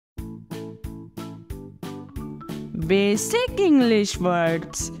Basic English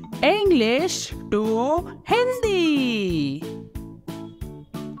words. English to Hindi.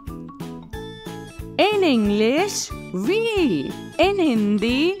 In English, we. In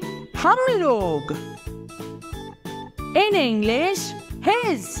Hindi, हम लोग. In English,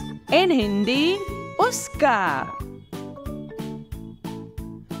 his. In Hindi, उसका.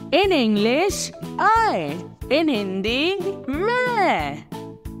 In English, I. In Hindi, मैं.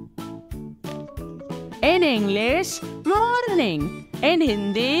 In English, morning. In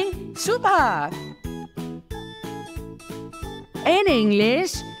Hindi, सुबह. In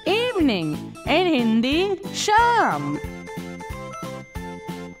English, evening. In Hindi, शाम.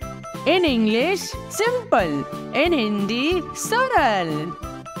 In English, simple. In Hindi, सरल.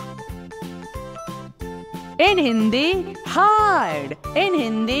 In Hindi, hard. In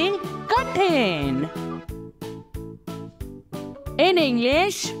Hindi, कठिन. In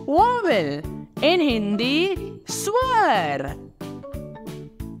English, vowel. In Hindi, स्वर.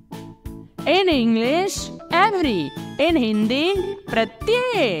 In English, every. In Hindi,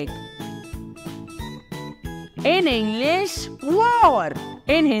 प्रत्येक. In English, war.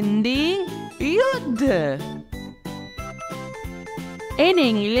 In Hindi, युद्ध. In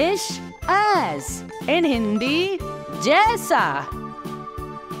English, as. In Hindi, जैसा.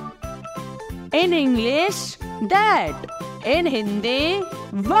 In English, that. In Hindi,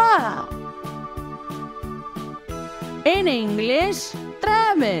 वह. In English,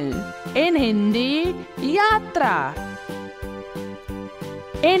 travel. In Hindi, यात्रा.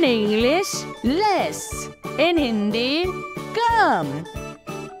 In English, less. In Hindi, come.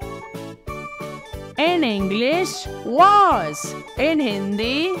 In English, was. In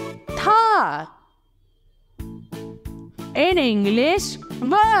Hindi, था. In English,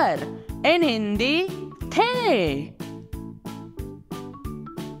 were. In Hindi, थे.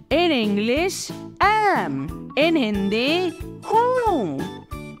 In English, am. In Hindi, हूँ.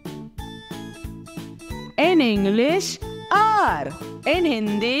 In English, are. In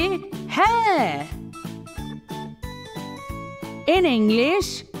Hindi, है. In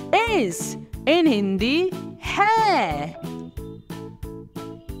English, is. In Hindi, है.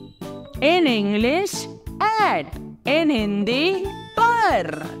 In English, at. In Hindi, पर.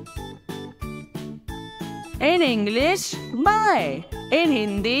 In English, by. In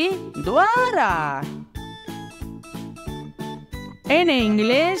Hindi, द्वारा. In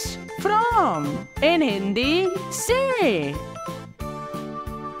English, from. In Hindi, से.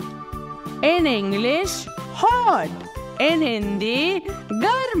 In English, hot. In Hindi,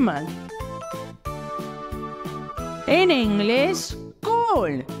 गर्म. In English,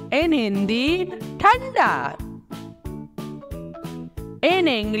 cold. In Hindi, ठंडा. In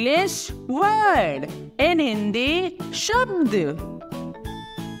English, word. In Hindi, शब्द.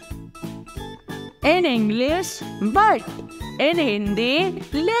 In English, but. In Hindi,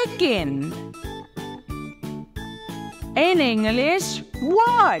 लेकिन. In English,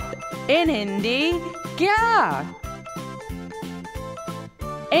 what. In Hindi, क्या.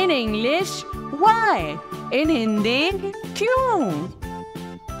 In English, why. In Hindi, क्यों.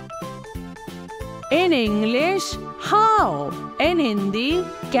 In English, how. In Hindi,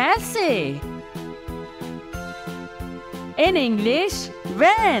 कैसे. In English,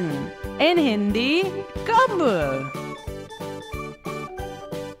 when. In Hindi, कब.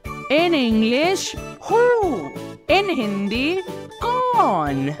 In English, who. In Hindi,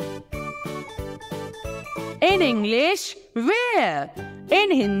 कौन. In English, where. In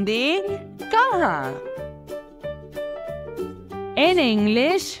Hindi, कहाँ. In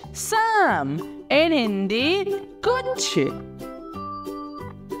English, some. In Hindi, कुछ.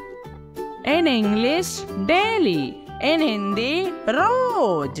 In English, daily. In Hindi,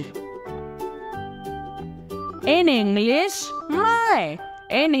 rose. In English, my.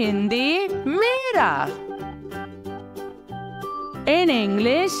 In Hindi, मेरा. In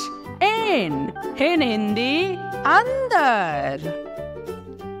English, in. In Hindi, अंदर.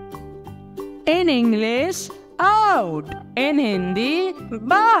 In English, out. In Hindi,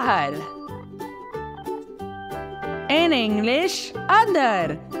 बाहर. In English,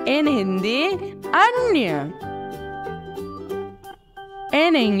 other. In Hindi, अन्य.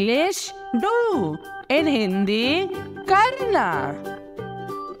 In English, do. In Hindi, करना.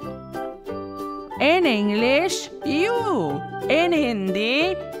 In English, you. In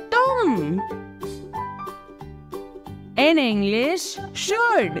Hindi, तुम. In English,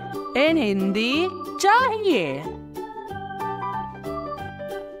 should. In Hindi, चाहिए.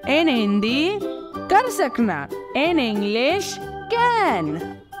 In Hindi, कर सकना. In English, can.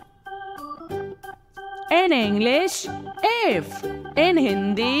 In English, if. In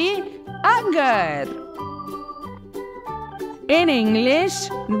Hindi, agar. In English,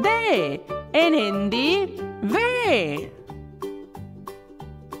 they. In Hindi, we.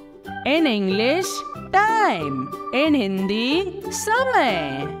 In English, time. In Hindi,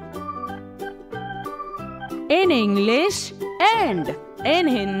 समय. In English, end. In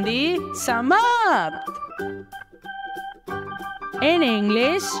Hindi, समाप्त. In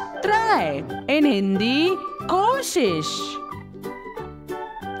English, try. In Hindi, कोशिश.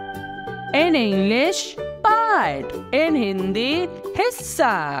 In English, part. In Hindi,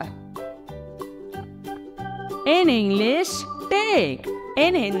 हिस्सा. In English, take.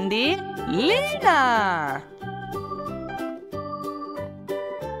 In Hindi, लेना.